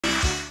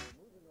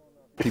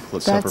people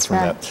that suffer from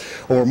that.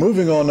 Well, we're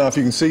moving on now. If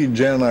you can see,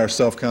 Jan and I are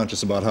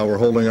self-conscious about how we're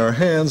holding our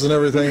hands and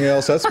everything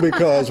else. That's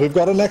because we've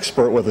got an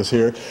expert with us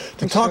here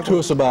to talk to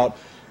us about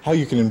how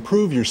you can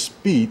improve your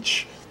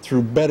speech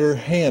through better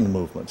hand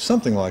movements,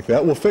 something like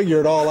that. We'll figure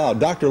it all out.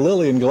 Dr.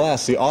 Lillian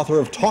Glass, the author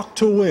of Talk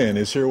to Win,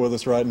 is here with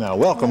us right now.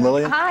 Welcome,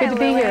 Lillian. Hi, good to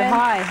be here.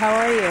 Hi, how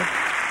are you?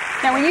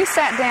 Now, when you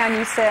sat down,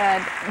 you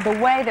said the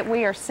way that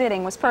we are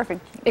sitting was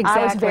perfect.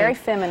 Exactly. I was very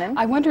feminine.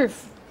 I wonder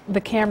if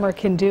the camera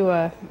can do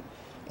a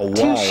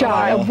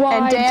two-shot.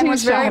 And Dan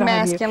was very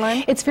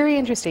masculine. It's very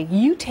interesting.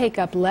 You take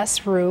up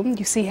less room.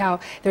 You see how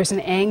there's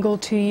an angle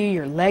to you.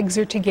 Your legs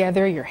are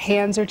together. Your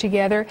hands are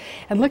together.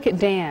 And look at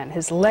Dan.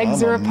 His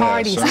legs are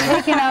apart. He's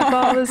taking up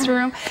all this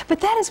room. But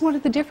that is one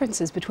of the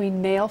differences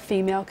between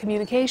male-female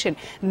communication.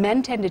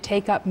 Men tend to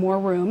take up more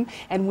room,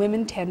 and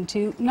women tend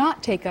to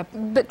not take up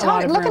But a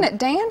lot of room. looking at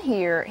Dan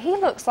here, he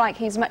looks like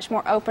he's much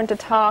more open to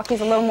talk.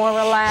 He's a little more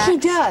relaxed. He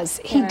does.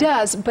 He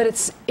does. But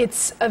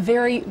it's a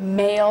very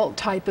male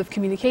type of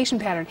communication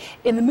pattern.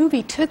 In the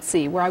movie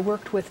Tootsie, where I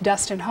worked with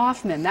Dustin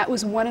Hoffman, that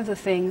was one of the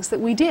things that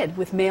we did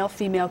with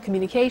male-female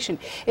communication.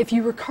 If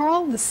you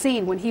recall the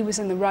scene when he was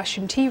in the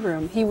Russian tea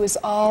room, he was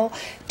all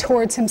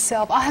towards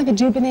himself. I'll have a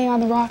Dubonnet on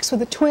the rocks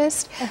with a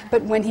twist.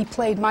 But when he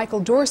played Michael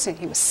Dorson,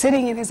 he was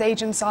sitting in his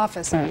agent's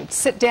office, and he'd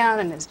sit down,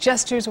 and his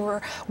gestures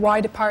were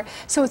wide apart.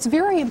 So it's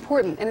very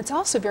important, and it's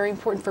also very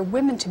important for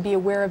women to be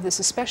aware of this,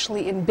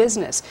 especially in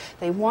business.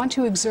 They want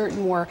to exert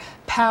more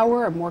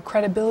power or more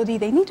credibility.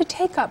 They need to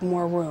take up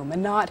more room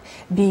and not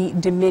be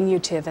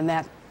diminutive in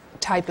that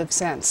type of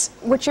sense.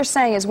 What you're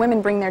saying is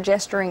women bring their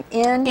gesturing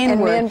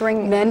inward,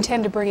 and men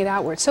tend to bring it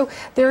outward. So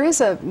there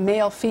is a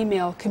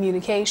male-female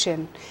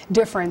communication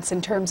difference in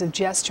terms of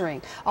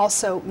gesturing.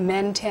 Also,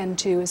 men tend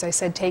to, as I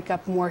said, take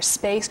up more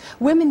space.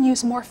 Women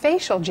use more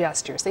facial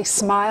gestures. They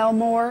smile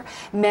more.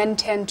 Men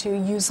tend to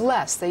use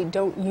less. They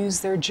don't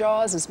use their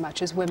jaws as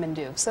much as women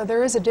do. So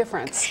there is a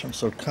difference. Gosh, I'm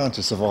so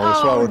conscious of all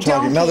this while we're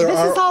talking. Now, there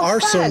are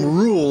some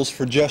rules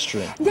for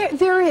gesturing.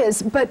 There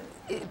is, but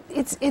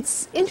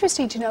it's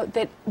interesting to note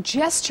that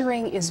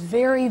gesturing is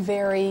very,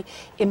 very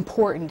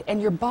important, and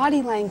your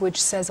body language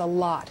says a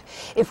lot.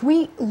 If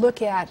we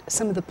look at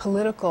some of the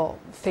political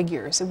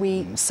figures,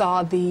 we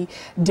saw the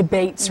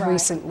debates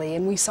recently,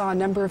 and we saw a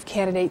number of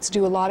candidates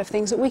do a lot of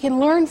things that we can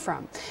learn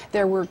from.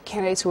 There were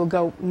candidates who will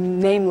go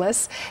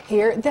nameless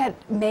here that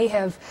may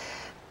have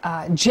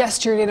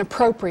gestured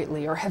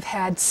inappropriately or have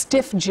had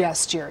stiff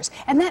gestures,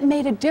 and that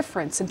made a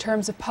difference in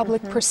terms of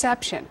public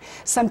perception.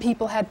 Some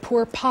people had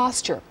poor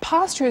posture.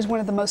 Posture is one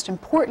of the most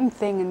important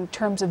things in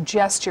terms of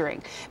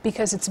gesturing,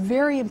 because it's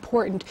very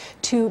important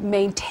to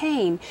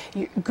maintain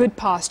good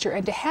posture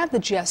and to have the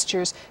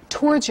gestures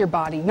towards your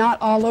body, not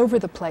all over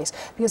the place,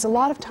 because a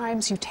lot of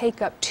times you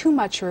take up too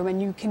much room and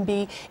you can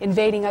be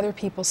invading other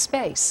people's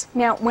space.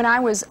 Now, when I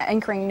was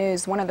anchoring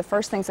news, one of the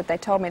first things that they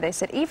told me, they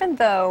said, even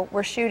though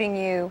we're shooting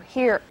you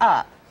here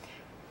up,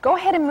 go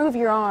ahead and move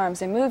your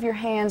arms and move your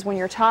hands when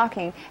you're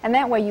talking, and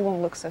that way you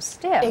won't look so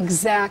stiff.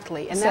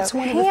 Exactly, and that's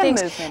one of the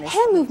things.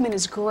 Hand movement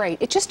is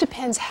great. It just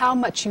depends how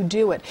much you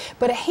do it,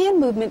 but a hand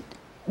movement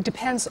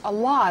depends a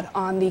lot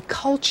on the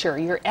culture,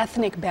 your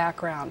ethnic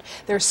background.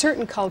 There are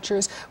certain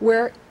cultures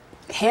where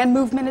hand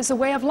movement is a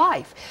way of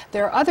life.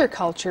 There are other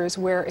cultures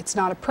where it's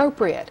not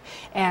appropriate,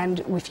 and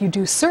if you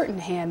do certain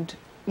hand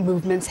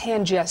movements,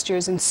 hand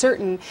gestures, in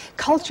certain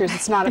cultures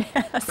it's not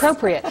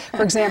appropriate.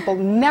 For example,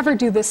 never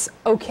do this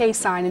OK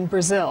sign in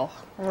Brazil.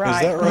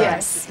 Right. Is that right?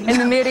 Yes. In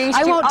the Mideast,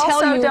 I won't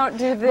tell you. Don't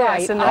do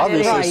this. Right.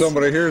 Obviously,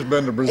 somebody here has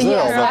been to Brazil.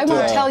 Yes, but, I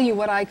won't tell you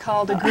what I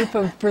called a group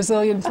of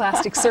Brazilian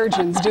plastic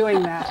surgeons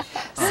doing that.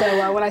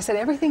 So when I said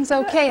everything's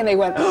okay, and they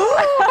went,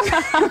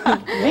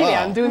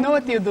 Lillian, do you know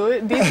what you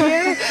do? This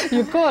year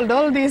you called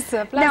all these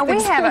plastic. Now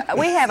we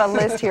have a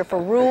list here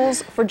for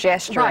rules for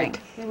gesturing.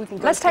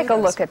 Right. Let's take a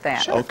look at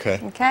that. Sure.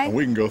 Okay. Okay. And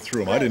we can go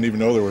through them. I didn't even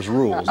know there was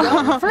rules.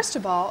 Well, first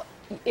of all,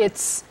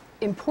 it's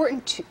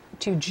important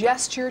to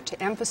gesture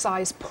to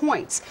emphasize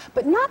points,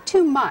 but not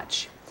too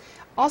much.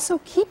 Also,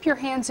 keep your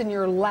hands in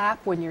your lap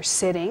when you're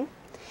sitting.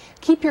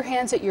 Keep your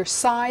hands at your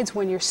sides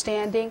when you're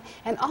standing,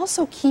 and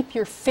also keep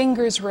your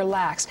fingers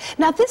relaxed.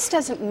 Now, this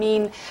doesn't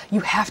mean you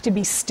have to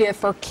be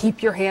stiff or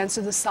keep your hands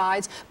to the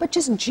sides, but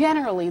just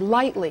generally,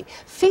 lightly.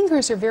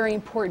 Fingers are very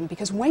important,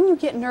 because when you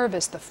get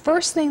nervous, the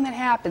first thing that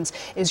happens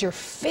is your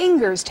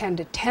fingers tend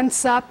to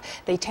tense up,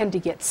 they tend to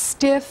get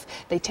stiff,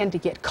 they tend to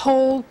get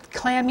cold,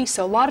 clammy,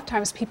 so a lot of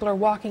times people are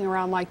walking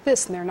around like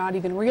this and they're not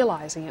even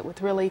realizing it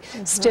with really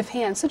stiff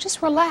hands. So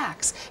just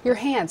relax your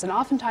hands, and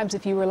oftentimes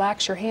if you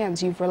relax your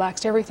hands, you've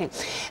relaxed everything.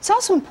 It's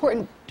also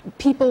important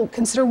people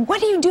consider,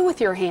 what do you do with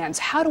your hands?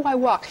 How do I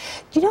walk?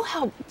 Do you know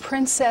how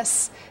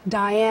Princess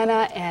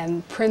Diana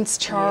and Prince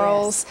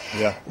Charles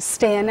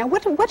stand? Now,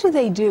 what do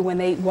they do when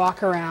they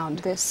walk around?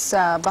 This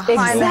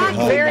behind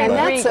and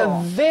that's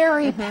a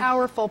very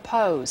powerful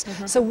pose.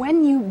 So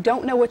when you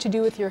don't know what to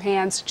do with your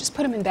hands, just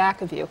put them in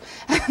back of you.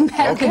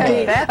 That could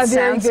be a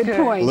very good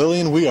point.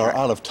 Lillian, we are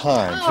out of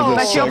time for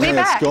this segment.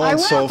 It's going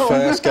so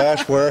fast.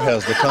 Gosh, where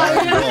has the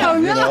time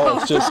gone? You know,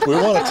 it's just, we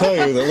want to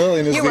tell you that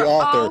Lillian is the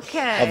author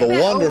of a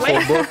wonderful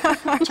wonderful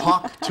book,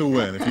 Talk to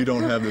Win. If you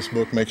don't have this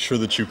book, make sure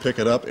that you pick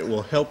it up. It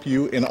will help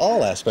you in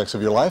all aspects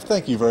of your life.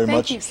 Thank you very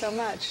much. Thank you so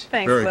much.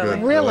 Thanks, Very Lily.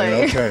 good. Really?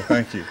 Lillian. Okay,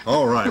 thank you.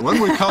 All right, when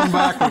we come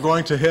back, we're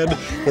going to head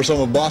for some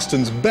of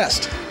Boston's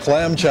best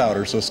clam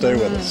chowder, so stay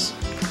with us.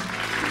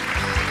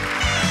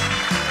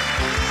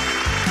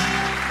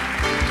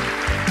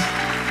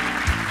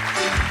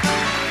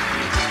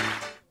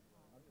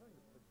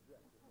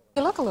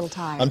 You look a little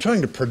tired. I'm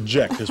trying to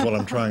project is what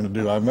I'm trying to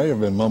do. I may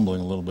have been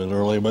mumbling a little bit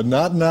earlier, but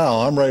not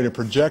now. I'm ready to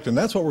project, and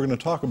that's what we're going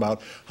to talk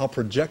about, how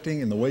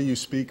projecting and the way you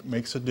speak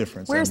makes a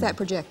difference. Where's that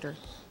projector?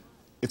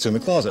 It's in the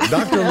closet.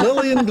 Dr.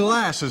 Lillian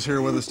Glass is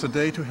here with us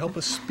today to help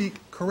us speak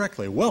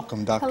correctly.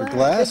 Welcome, Dr.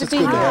 Glass. It's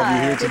good to have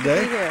you here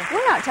today.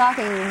 We're not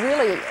talking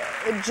really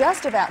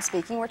just about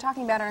speaking. We're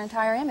talking about our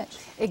entire image.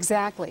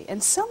 Exactly.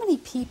 And so many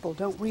people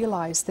don't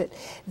realize that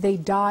they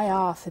die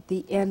off at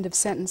the end of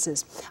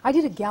sentences. I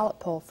did a Gallup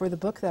poll for the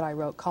book that I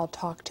wrote called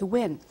Talk to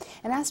Win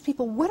and asked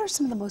people, what are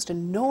some of the most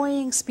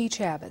annoying speech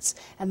habits?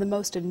 And the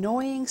most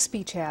annoying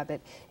speech habit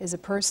is a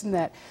person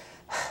that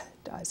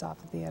dies off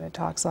at the end and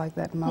talks like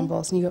that and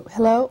mumbles, and you go,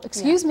 hello,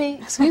 excuse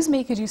me,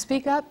 could you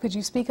speak up, could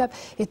you speak up?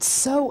 It's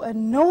so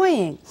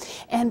annoying.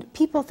 And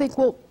people think,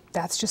 well,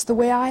 that's just the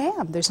way I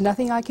am. There's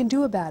nothing I can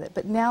do about it.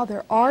 But now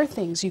there are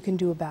things you can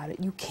do about it.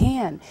 You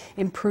can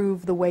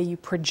improve the way you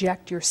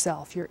project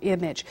yourself, your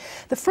image.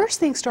 The first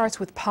thing starts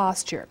with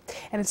posture.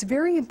 And it's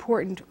very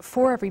important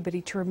for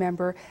everybody to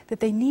remember that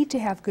they need to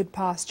have good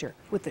posture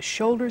with the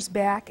shoulders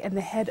back and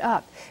the head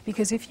up.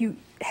 Because if you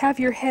have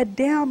your head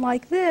down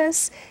like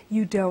this,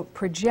 you don't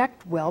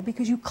project well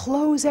because you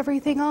close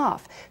everything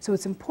off. So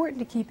it's important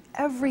to keep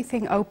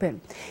everything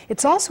open.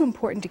 It's also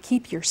important to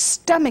keep your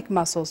stomach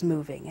muscles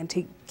moving and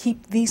to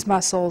keep these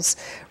muscles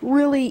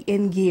really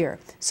in gear.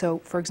 So,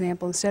 for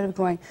example, instead of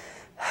going,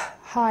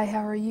 hi,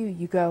 how are you?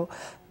 You go,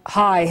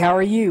 hi, how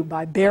are you?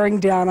 By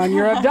bearing down on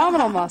your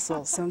abdominal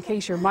muscles. So in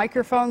case your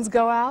microphones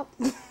go out,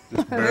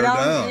 Just bear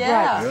down.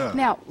 Yeah. right. Yeah.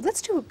 Now,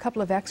 let's do a couple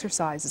of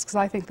exercises because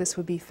I think this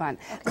would be fun.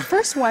 The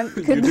first one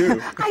could You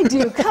do. I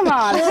do. Come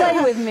on, play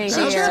with me She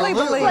here. surely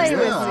believes Play it.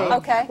 with Yeah. me.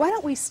 Okay. Why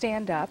don't we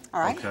stand up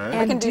All right. Okay. We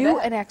and can do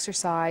that. an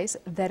exercise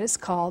that is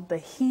called the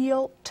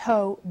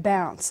heel-toe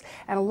bounce.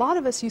 And a lot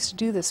of us used to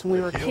do this when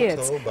we were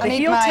kids. heel-toe bounce. The I need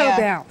heel-toe my,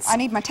 bounce. I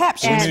need my tap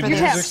shoes And for need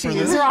this. music for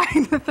this?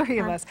 right, the three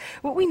of us.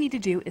 What we need to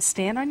do is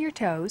stand on your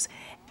toes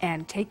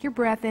and take your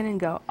breath in and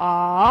go,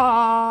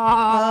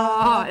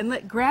 ah, and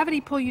let gravity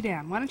pull you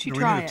down. Why don't you Do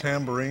we try need a it?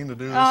 tambourine to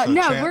do this? No,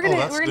 chant? we're Oh, gonna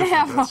that's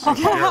have different.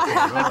 That's all.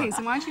 okay, Okay,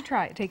 so why don't you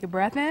try it? Take a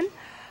breath in.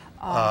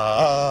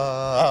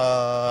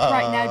 right.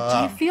 Right, now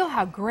do you feel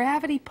how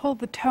gravity pulled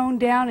the tone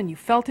down and you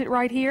felt it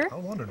right here? I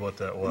wondered what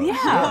that was.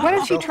 Yeah, why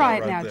don't you I felt try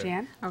that it right now, there.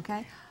 Jan?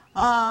 Okay.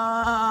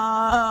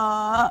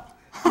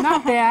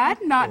 Not bad,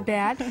 not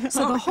bad.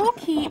 So the whole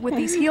key with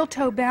these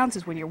heel-toe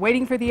bounces, when you're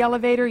waiting for the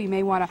elevator, you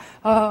may want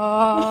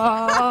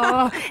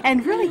to,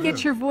 and really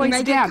get your voice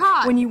may get down.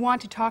 caught. When you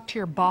want to talk to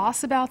your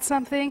boss about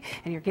something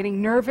and you're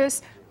getting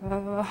nervous,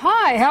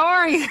 hi, how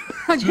are you?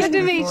 Good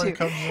to meet before you. it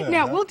comes in,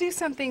 Now, huh? we'll do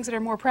some things that are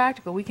more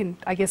practical. We can,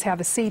 I guess, have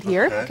a seat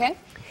here. Okay.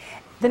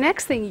 The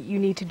next thing you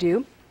need to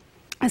do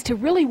is to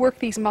really work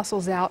these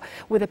muscles out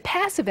with a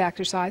passive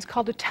exercise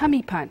called a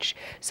tummy punch.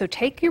 So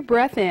take your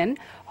breath in,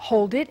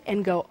 hold it,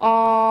 and go,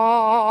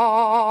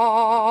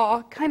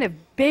 ah, kind of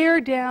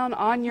bear down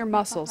on your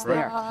muscles there.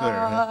 There.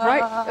 huh?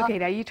 Right? Okay,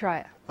 now you try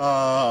it.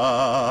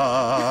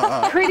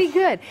 Uh, Pretty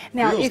good.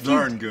 Now, Feels if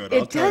darn good,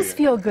 I'll it tell does you.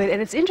 feel good,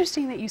 and it's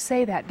interesting that you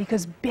say that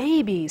because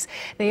babies,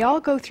 they all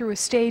go through a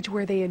stage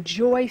where they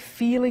enjoy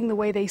feeling the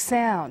way they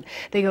sound.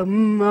 They go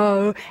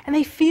oh, and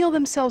they feel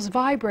themselves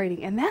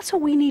vibrating, and that's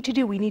what we need to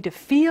do. We need to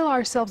feel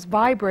ourselves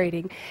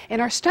vibrating in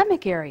our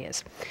stomach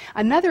areas.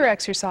 Another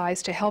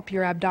exercise to help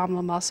your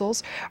abdominal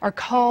muscles are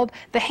called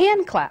the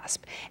hand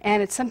clasp,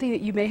 and it's something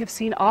that you may have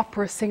seen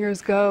opera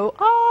singers go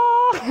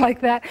like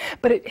that,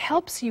 but it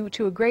helps you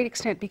to a great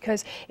extent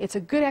because it's a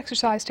good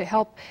exercise to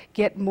help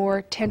get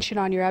more tension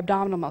on your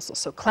abdominal muscles.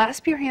 So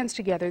clasp your hands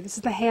together. This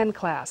is the hand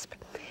clasp.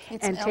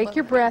 It's And an take elbow.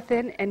 your breath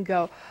in and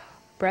go,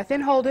 breath in,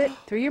 hold it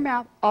through your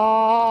mouth.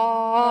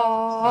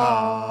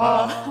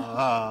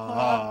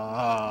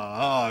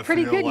 Ah.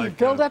 Pretty feel good. You like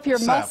build a up your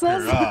sap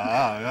muscles. here.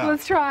 Yeah.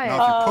 Let's try it.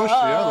 Now, if you push the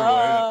other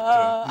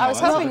way, I was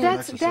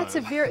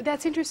hoping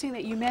That's interesting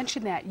that you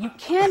mentioned that. You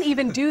can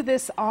even do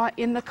this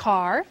in the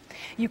car.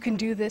 You can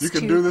do this. You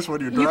can do this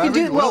when you're You can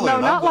do driving? well, no,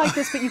 Lillian, not I'm- like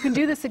this, but you can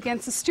do this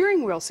against the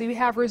steering wheel. So you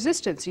have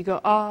resistance. You go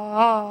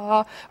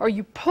or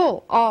you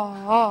pull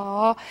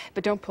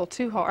but don't pull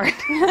too hard.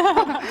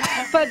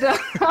 But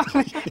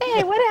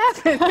hey, what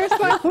happened? There's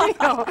my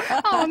wheel.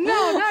 Oh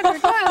no, Dr.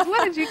 Glass,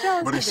 what did you tell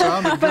us? But he to do?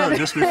 sounded good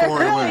just before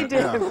he really went.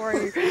 did Yeah. for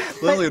you.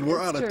 Lillian, But we're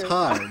it's out of true.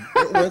 time.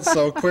 It went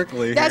so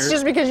quickly That's here.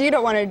 just because you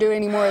don't want to do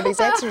any more of these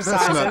exercises.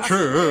 That's not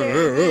true.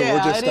 We're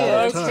just it out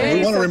of is. time. It's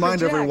We want to for remind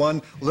project.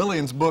 everyone,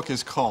 Lillian's book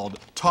is called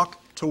Talk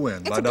to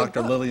Win by a good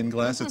Dr. book. Lillian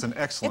Glass. It's an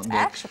excellent It's book.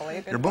 actually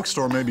a good Your book.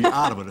 bookstore may be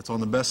out of it. It's on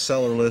the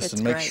bestseller list, It's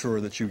and make great. sure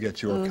that you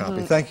get your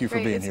copy. Thank you for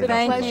Great. being It's here. been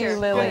a Dr. Thank Glass. you, pleasure.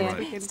 Lillian. All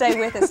right. Stay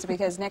with us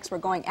because next we're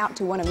going out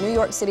to one of New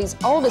York City's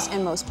oldest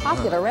and most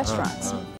popular restaurants.